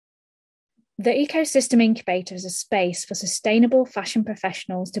The Ecosystem Incubator is a space for sustainable fashion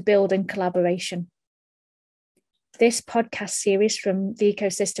professionals to build in collaboration. This podcast series from the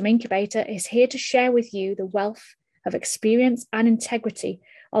Ecosystem Incubator is here to share with you the wealth of experience and integrity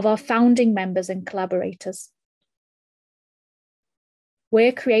of our founding members and collaborators.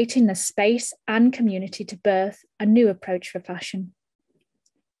 We're creating the space and community to birth a new approach for fashion,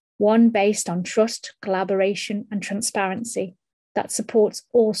 one based on trust, collaboration, and transparency that supports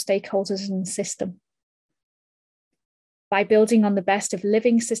all stakeholders in the system. By building on the best of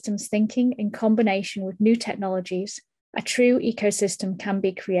living systems thinking in combination with new technologies, a true ecosystem can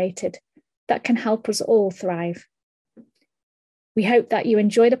be created that can help us all thrive. We hope that you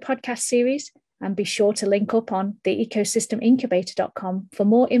enjoy the podcast series and be sure to link up on the ecosystemincubator.com for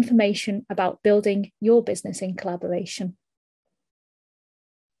more information about building your business in collaboration.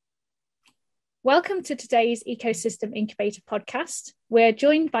 Welcome to today's Ecosystem Incubator podcast. We're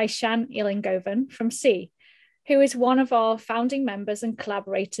joined by Shan Elangovan from CEAE, who is one of our founding members and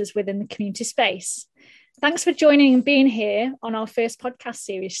collaborators within the community space. Thanks for joining and being here on our first podcast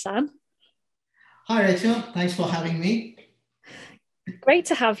series, Shan. Hi, Rachel. Thanks for having me. Great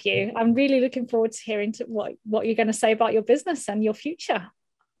to have you. I'm really looking forward to hearing what you're going to say about your business and your future.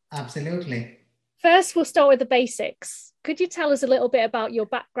 Absolutely. First, we'll start with the basics. Could you tell us a little bit about your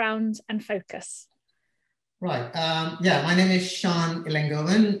background and focus? Right. My name is Shan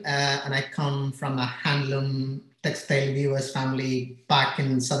Elangovan, and I come from a handloom textile weavers family back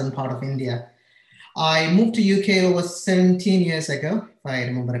in southern part of India. I moved to UK over 17 years ago, if I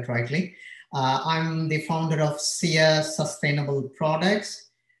remember it rightly. I'm the founder of CEAE Sustainable Products.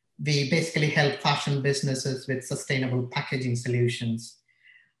 We basically help fashion businesses with sustainable packaging solutions.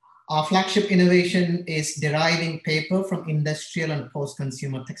 Our flagship innovation is deriving paper from industrial and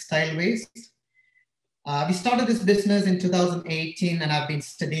post-consumer textile waste. We started this business in 2018 and have been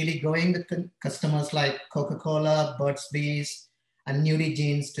steadily growing with customers like Coca-Cola, Burt's Bees, and Nudie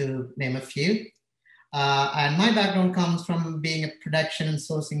Jeans, to name a few. And my background comes from being a production and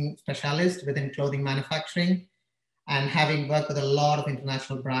sourcing specialist within clothing manufacturing and having worked with a lot of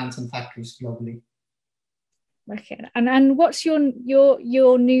international brands and factories globally. Okay, and what's your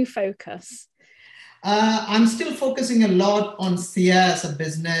new focus? I'm still focusing a lot on CEAE as a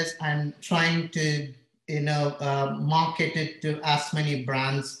business and trying to market it to as many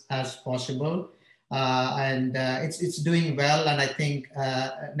brands as possible. It's doing well, and I think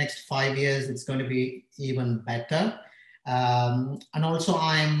next 5 years it's going to be even better. And also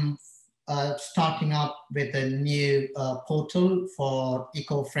I'm starting up with a new portal for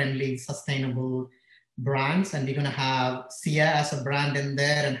eco-friendly, sustainable brands, and we're going to have CEAE as a brand in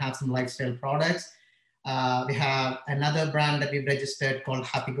there and have some lifestyle products. We have another brand that we've registered called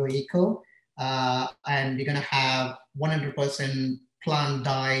Happy Go Eco, and we're going to have 100%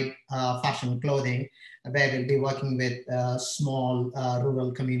 plant-dyed fashion clothing, where we'll be working with small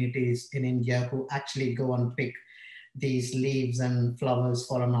rural communities in India who actually go and pick these leaves and flowers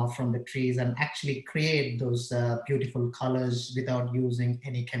fallen off from the trees and actually create those beautiful colors without using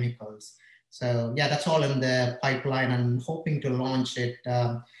any chemicals. So yeah, that's all in the pipeline, and hoping to launch it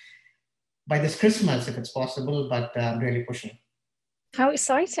by this Christmas if it's possible, but I'm really pushing. How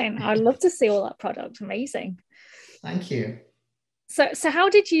exciting. I'd love to see all that product. Amazing. Thank you. So how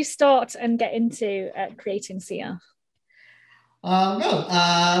did you start and get into creating CEAE?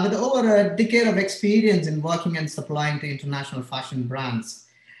 With over a decade of experience in working and supplying to international fashion brands,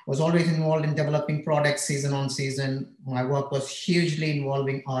 I was always involved in developing products season on season. My work was hugely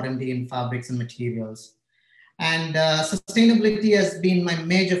involving R&D in fabrics and materials. And sustainability has been my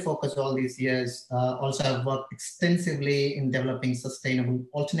major focus all these years. Also, I've worked extensively in developing sustainable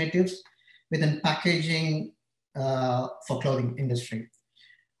alternatives within packaging for clothing industry.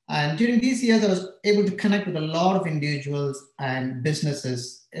 And during these years, I was able to connect with a lot of individuals and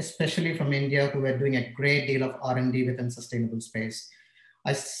businesses, especially from India, who were doing a great deal of R&D within sustainable space.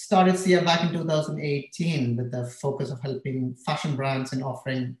 I started CEAE back in 2018 with the focus of helping fashion brands and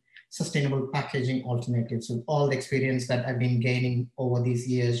offering sustainable packaging alternatives, with all the experience that I've been gaining over these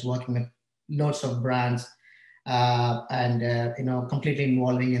years, working with lots of brands completely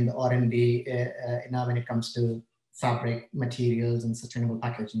involving in the R&D when it comes to fabric materials and sustainable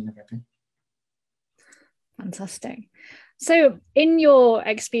packaging and everything. Fantastic. So in your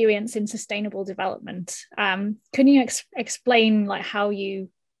experience in sustainable development, can you explain like how you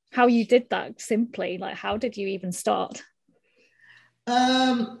did that simply? Like, how did you even start?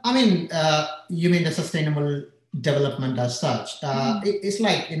 You mean the sustainable development as such? It's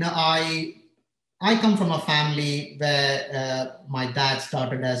like, I come from a family where my dad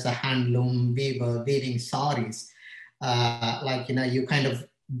started as a handloom weaver, weaving saris. You kind of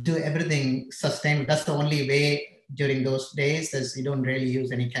do everything sustainable. That's the only way during those days, is you don't really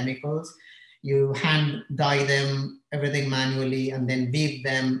use any chemicals. You hand dye them, everything manually, and then weave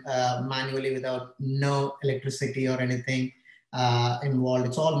them manually without no electricity or anything involved.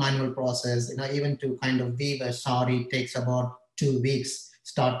 It's all manual process. Even to kind of weave a sari takes about 2 weeks,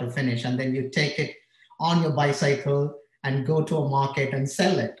 start to finish, and then you take it on your bicycle and go to a market and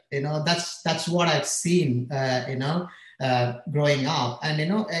sell it. That's what I've seen. Growing up, and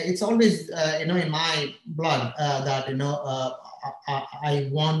it's always in my blood that I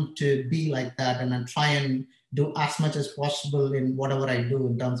want to be like that, and I try and do as much as possible in whatever I do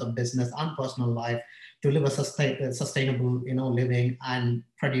in terms of business and personal life, to live a sustainable living, and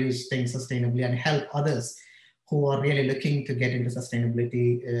produce things sustainably and help others who are really looking to get into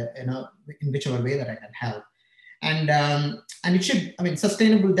sustainability in whichever way that I can help. And it should,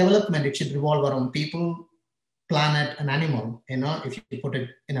 sustainable development, it should revolve around people, planet, and animal, if you put it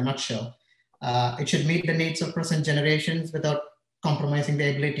in a nutshell. It should meet the needs of present generations without compromising the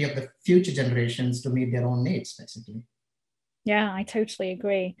ability of the future generations to meet their own needs, basically. Yeah, I totally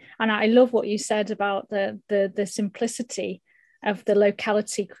agree. And I love what you said about the simplicity of the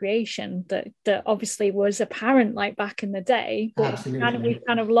locality creation that obviously was apparent like back in the day, but we've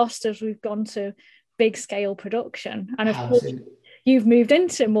kind of lost as we've gone to big scale production. And of course, you've moved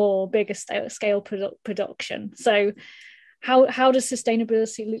into more bigger scale production. So how does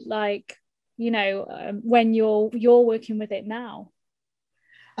sustainability look like, when you're working with it now?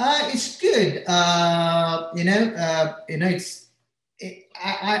 It's good. I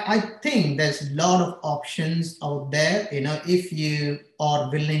think there's a lot of options out there. If you are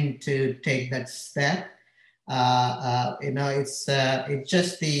willing to take that step, it's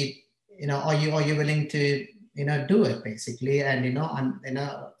just the, are you willing to do it, basically? And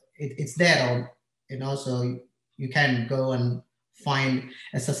it's there, so you can go and find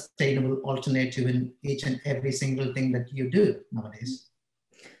a sustainable alternative in each and every single thing that you do nowadays.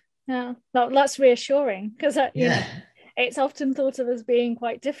 Yeah, that's reassuring, because it's often thought of as being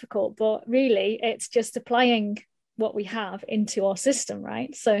quite difficult, but really it's just applying what we have into our system,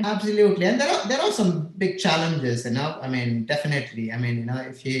 right? So absolutely. And there are some big challenges, definitely.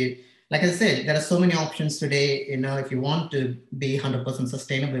 If you, like I said, there are so many options today, if you want to be 100%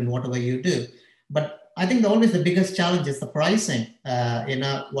 sustainable in whatever you do. But I think always the biggest challenge is the pricing,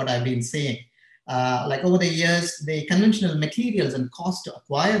 what I've been seeing. Like over the years, the conventional materials and cost to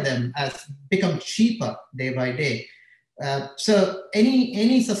acquire them has become cheaper day by day. So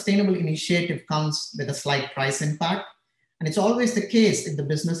any sustainable initiative comes with a slight price impact. And it's always the case if the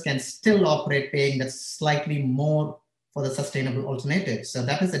business can still operate paying that slightly more for the sustainable alternative. So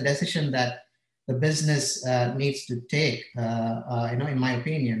that is a decision that the business needs to take, in my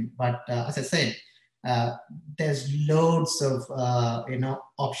opinion. But as I said, there's loads of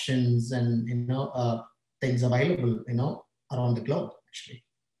options and things available around the globe, actually.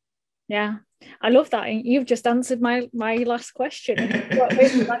 Yeah, I love that. You've just answered my last question.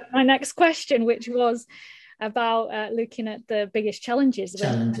 My next question, which was about looking at the biggest challenges.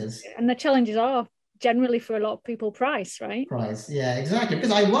 And the challenges are generally, for a lot of people, price, right? Price, yeah, exactly.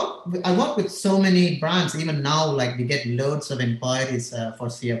 Because I work with so many brands. Even now, like, we get loads of inquiries for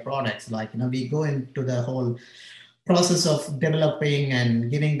CEAE products. Like, we go into the whole process of developing and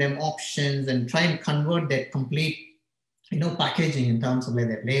giving them options and try and convert their complete packaging in terms of like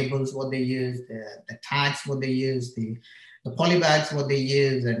their labels, what they use, the tags, what they use, the polybags, what they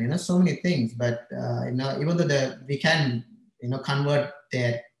use, and so many things. But even though we can convert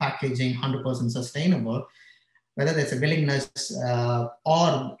their packaging 100% sustainable, whether there's a willingness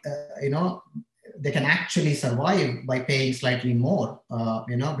or they can actually survive by paying slightly more,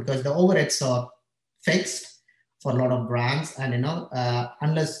 because the overheads are fixed for a lot of brands, and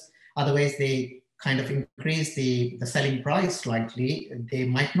unless otherwise they kind of increase the selling price slightly, they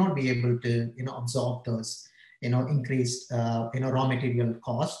might not be able to absorb those increased raw material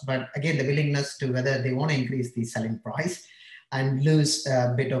costs. But again, the willingness to whether they want to increase the selling price and lose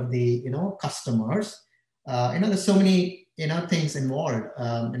a bit of the customers, there's so many things involved,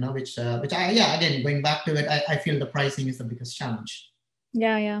 which again, going back to it, I feel the pricing is the biggest challenge.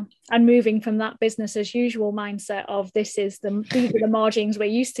 Yeah. And moving from that business as usual mindset of these are the margins we're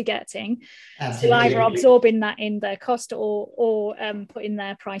used to getting, to either absorbing that in their cost or putting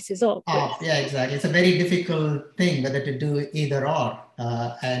their prices up. Yeah, exactly. It's a very difficult thing whether to do either or,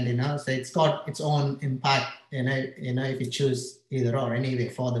 and so it's got its own impact, if you choose either or anyway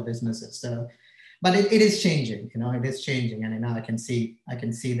for the businesses. So, but it is changing, it is changing, and I can see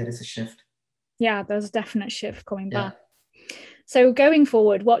there is a shift. Yeah, there's a definite shift coming back. So going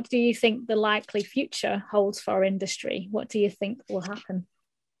forward, what do you think the likely future holds for our industry? What do you think will happen?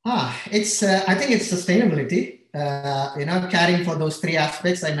 I think it's sustainability. Caring for those three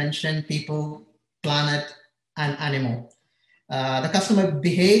aspects I mentioned: people, planet, and animal. The customer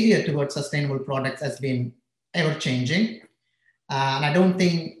behavior towards sustainable products has been ever changing, and I don't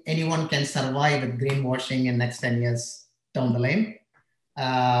think anyone can survive with greenwashing in next 10 years down the lane.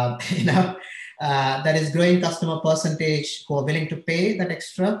 Uh, you know, there is growing customer percentage who are willing to pay that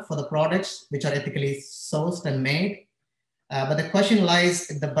extra for the products which are ethically sourced and made. But the question lies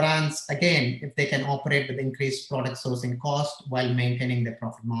if the brands, again, if they can operate with increased product sourcing cost while maintaining their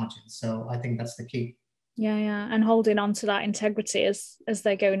profit margins. So I think that's the key. Yeah, and holding on to that integrity as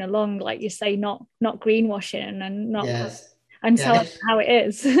they're going along, like you say, not greenwashing and not Yes. and Yeah, telling how it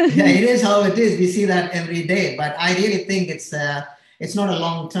is. yeah, it is how it is. We see that every day. But I really think it's not a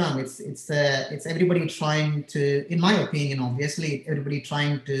long term. It's everybody trying to, in my opinion, obviously, everybody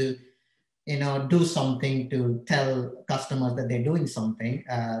trying to do something to tell customers that they're doing something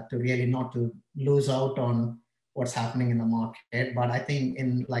to really not to lose out on what's happening in the market. But I think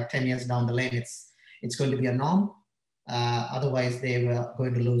in like 10 years down the lane, it's going to be a norm. Otherwise, they were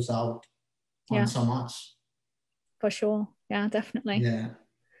going to lose out on Yeah, so much. for sure. Yeah, definitely. Yeah.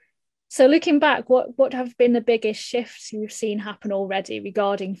 So looking back, what have been the biggest shifts you've seen happen already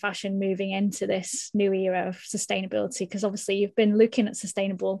regarding fashion moving into this new era of sustainability? Because obviously you've been looking at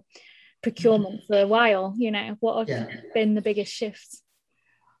sustainable procurement for a while. What have Yeah. been the biggest shifts?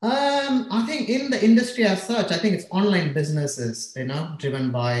 I think in the industry as such, I think it's online businesses,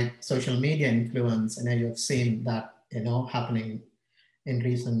 driven by social media influence. And you've seen that, happening in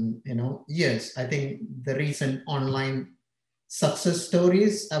recent, years. I think the recent online success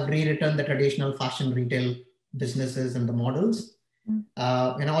stories have rewritten the traditional fashion retail businesses and the models.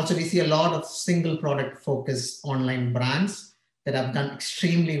 And also we see a lot of single product focused online brands that have done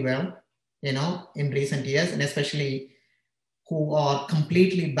extremely well, in recent years, and especially who are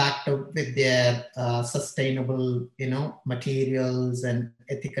completely backed up with their sustainable, materials and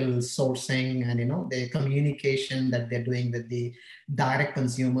ethical sourcing, and the communication that they're doing with the direct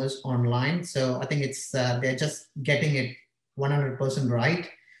consumers online. So I think it's they're just getting it 100% right,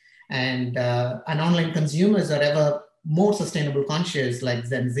 and online consumers are ever more sustainable conscious, like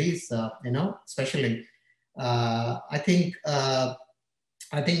Gen Zs, especially. I think.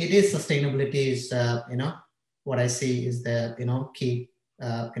 I think it is sustainability is what I see is the key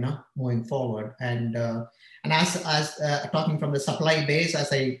moving forward, and as talking from the supply base,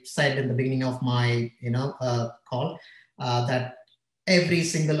 as I said in the beginning of my call, that every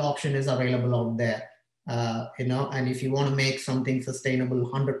single option is available out there, and if you want to make something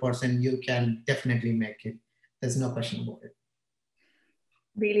sustainable 100%, you can definitely make it. There's no question about it.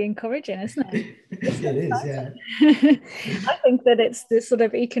 Really encouraging, isn't it? It is, yeah. I think that it's the sort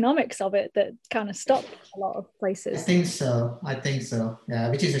of economics of it that kind of stopped a lot of places. I think so. Yeah,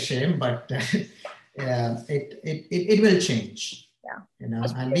 which is a shame, but yeah, it will change. Yeah.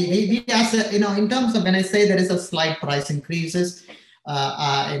 And we as a, in terms of when I say there is a slight price increases,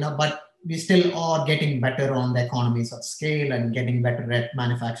 but we still are getting better on the economies of scale and getting better at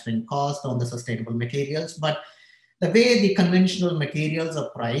manufacturing cost on the sustainable materials. But the way the conventional materials are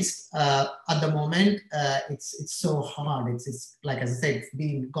priced at the moment, it's so hard. It's like, as I said, it's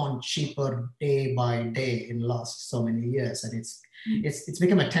been gone cheaper day by day in the last so many years, and it's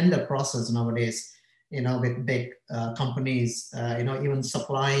become a tender process nowadays. With big companies, even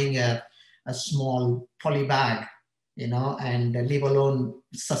supplying a small poly bag, and leave alone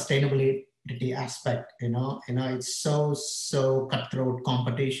sustainability aspect. It's so cutthroat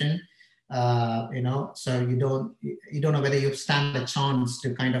competition, so you don't know whether you stand a chance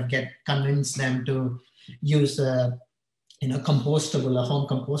to kind of convince them to use a home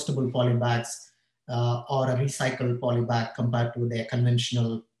compostable poly bags, or a recycled poly bag compared to their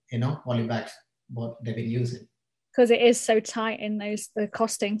conventional poly bags what they've been using. Because it is so tight in the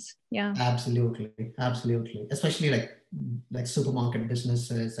costings. Yeah, absolutely, especially like supermarket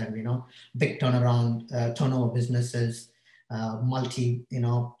businesses, and big turnover businesses, multi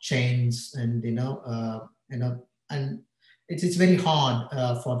chains, and and it's very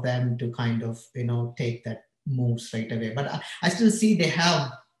hard for them to kind of take that move straight away. But I still see they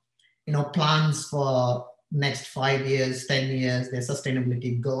have plans for next 5 years, 10 years, their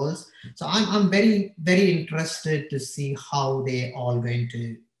sustainability goals. So I'm very very interested to see how they all going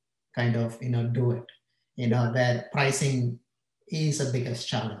to kind of do it, where pricing is a biggest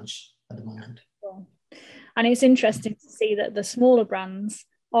challenge at the moment. And it's interesting to see that the smaller brands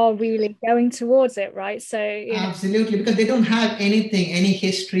are really going towards it, right? So absolutely, because they don't have any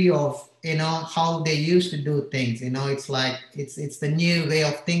history of how they used to do things. It's like it's the new way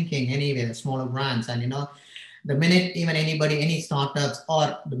of thinking anyway, the smaller brands. And the minute even anybody, any startups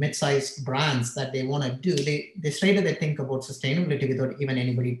or the mid-sized brands that they want to do, they straight away think about sustainability without even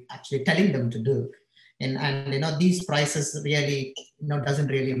anybody actually telling them to do. And these prices really doesn't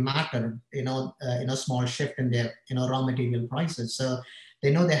really matter. Small shift in their raw material prices. So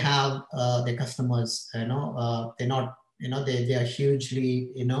they know they have their customers. They're not. They are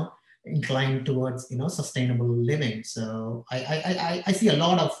hugely inclined towards sustainable living. So I see a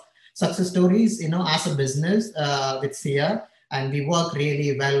lot of success stories as a business with CEAE, and we work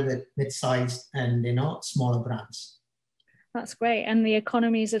really well with mid-sized and smaller brands. That's great. And the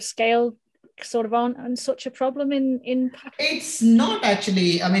economies of scale sort of aren't such a problem in It's not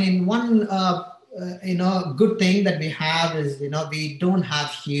actually. I mean, in one good thing that we have is we don't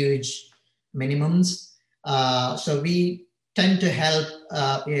have huge minimums, so we tend to help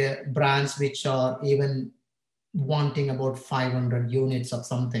brands which are even wanting about 500 units of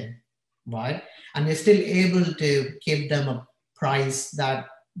something, right? And we're still able to give them a price that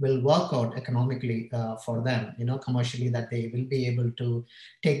will work out economically for them, commercially, that they will be able to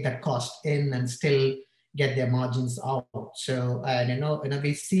take that cost in and still get their margins out. So, and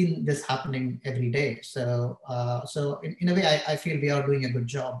we've seen this happening every day. So, in a way, I feel we are doing a good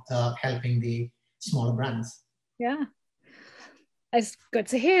job helping the smaller brands. Yeah. It's good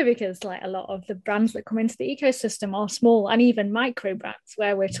to hear, because like a lot of the brands that come into the ecosystem are small and even micro brands,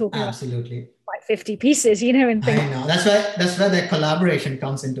 where we're talking absolutely about like 50 pieces, and things. I know that's where the collaboration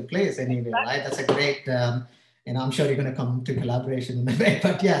comes into place anyway, right? That's a great I'm sure you're going to come to collaboration in a way,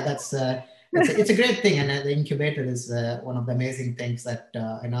 but yeah, that's it's a great thing, and the incubator is one of the amazing things that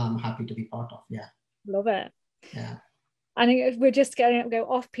I'm happy to be part of. Yeah, love it. Yeah. And we're just going to go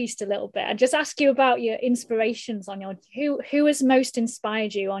off piste a little bit and just ask you about your inspirations on who has most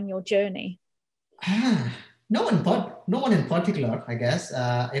inspired you on your journey? No one in particular, I guess.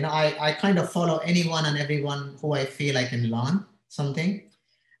 I kind of follow anyone and everyone who I feel I can learn something.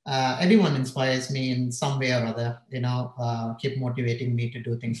 Everyone inspires me in some way or other. Keep motivating me to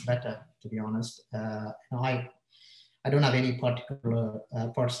do things better. To be honest, I don't have any particular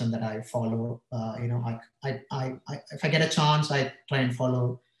person that I follow. If I get a chance, I try and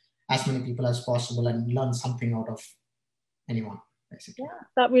follow as many people as possible and learn something out of anyone, basically. Yeah,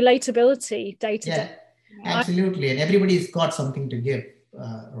 that relatability day to day. Absolutely, and everybody's got something to give,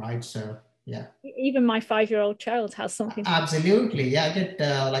 right? So yeah. Even my 5-year-old child has something. Absolutely, yeah. I get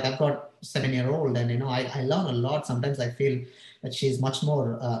I've got 7-year-old, and I learn a lot. Sometimes I feel that she's much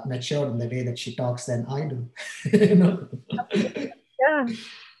more mature in the way that she talks than I do. Yeah,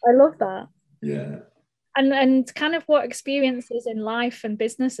 I love that. Yeah. And kind of what experiences in life and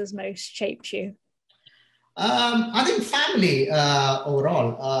business has most shaped you? I think family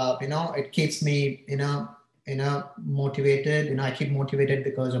overall. It keeps me motivated. I keep motivated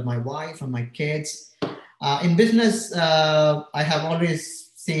because of my wife and my kids. In business, I have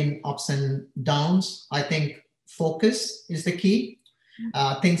always seen ups and downs. I think focus is the key.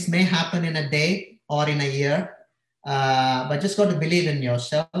 Things may happen in a day or in a year, but just got to believe in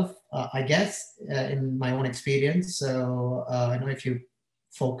yourself, I guess, in my own experience. So, if you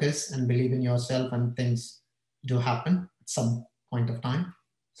focus and believe in yourself, and things do happen at some point of time.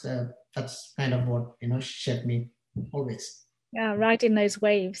 So that's kind of what, shaped me always. Yeah, riding those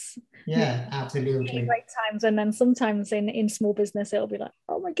waves. Yeah, absolutely. Great times, and then sometimes in small business it'll be like,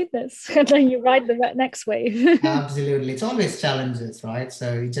 oh my goodness, and then you ride the next wave. Absolutely, it's always challenges, right?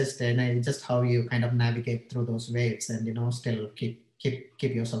 So you just just how you kind of navigate through those waves, and still keep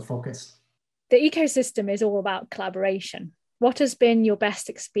yourself focused. The ecosystem is all about collaboration. What has been your best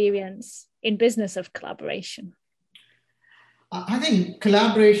experience in business of collaboration? I think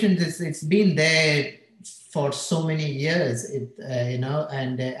collaboration it's been there for so many years,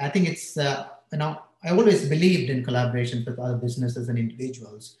 and I think it's, I always believed in collaboration with other businesses and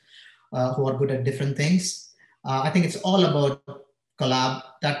individuals who are good at different things. I think it's all about collab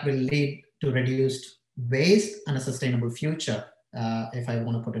that will lead to reduced waste and a sustainable future. If I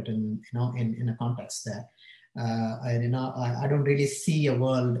want to put it in a context there, I don't really see a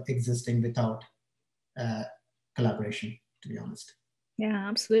world existing without collaboration, to be honest. Yeah,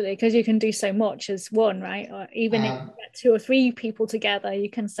 absolutely. Because you can do so much as one, right? Or even if you get 2 or 3 people together, you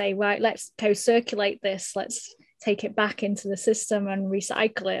can say, right, let's co-circulate this. Let's take it back into the system and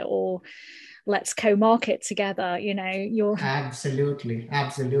recycle it, or let's co-market together. You're absolutely.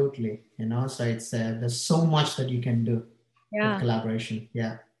 So it's there's so much that you can do with collaboration.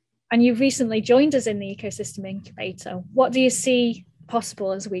 Yeah. And you've recently joined us in the Ecosystem Incubator. What do you see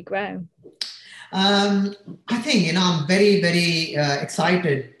possible as we grow? I think I'm very, very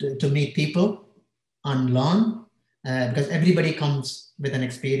excited to meet people and learn. because everybody comes with an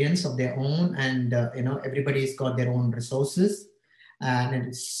experience of their own, and everybody's got their own resources,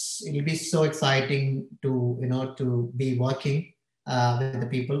 and it'll be so exciting to be working with the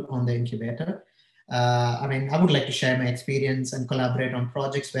people on the incubator. I would like to share my experience and collaborate on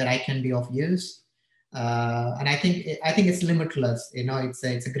projects where I can be of use. And I think it's limitless.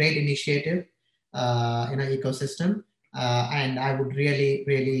 It's a great initiative in an ecosystem, and I would really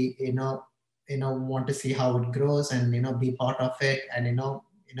want to see how it grows, and be part of it, and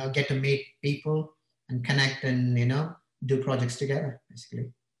get to meet people and connect, and do projects together,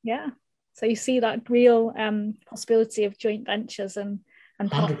 basically. Yeah. So you see that real possibility of joint ventures and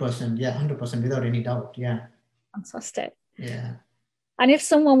 100%, yeah, 100%, without any doubt, yeah. Fantastic. Yeah. And if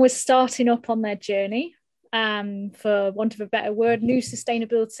someone was starting up on their journey, for want of a better word, new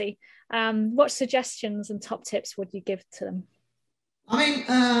sustainability, what suggestions and top tips would you give to them?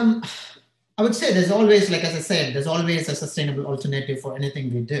 I would say there's always, like as I said, there's always a sustainable alternative for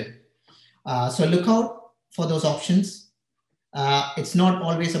anything we do. So look out for those options. It's not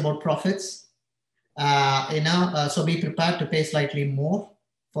always about profits. So be prepared to pay slightly more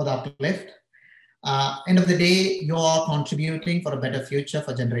for the uplift. End of the day, you are contributing for a better future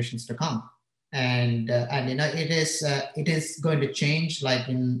for generations to come, and it is going to change. Like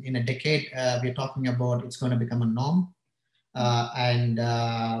in a decade, we're talking about it's going to become a norm,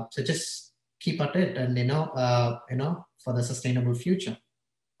 so just keep at it, and for the sustainable future.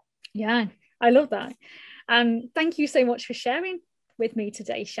 Yeah, I love that, and thank you so much for sharing with me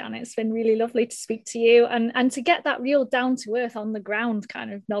today, Shan. It's been really lovely to speak to you and to get that real down to earth, on the ground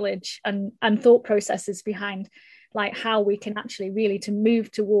kind of knowledge and thought processes behind like how we can actually really to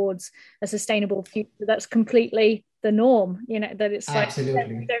move towards a sustainable future that's completely the norm, that it's absolutely. Like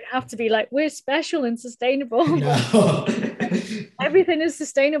we don't have to be like we're special and sustainable. No. Everything is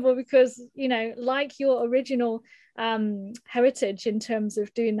sustainable because like your original heritage in terms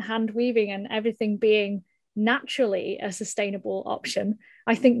of doing the hand weaving and everything being naturally a sustainable option.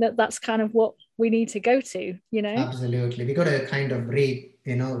 I think that's kind of what we need to go to. Absolutely, we got to kind of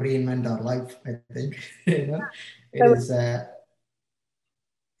reinvent our life, I think.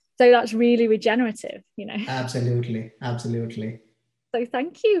 So that's really regenerative. Absolutely. So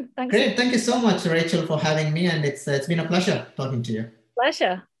thank you. Thanks. Great. Thank you so much, Rachel, for having me, and it's been a pleasure talking to you.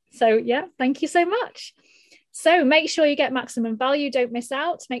 Pleasure. So yeah, thank you so much. So make sure you get maximum value. Don't miss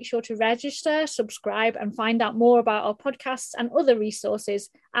out. Make sure to register, subscribe, and find out more about our podcasts and other resources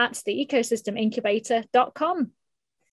at theecosystemincubator.com.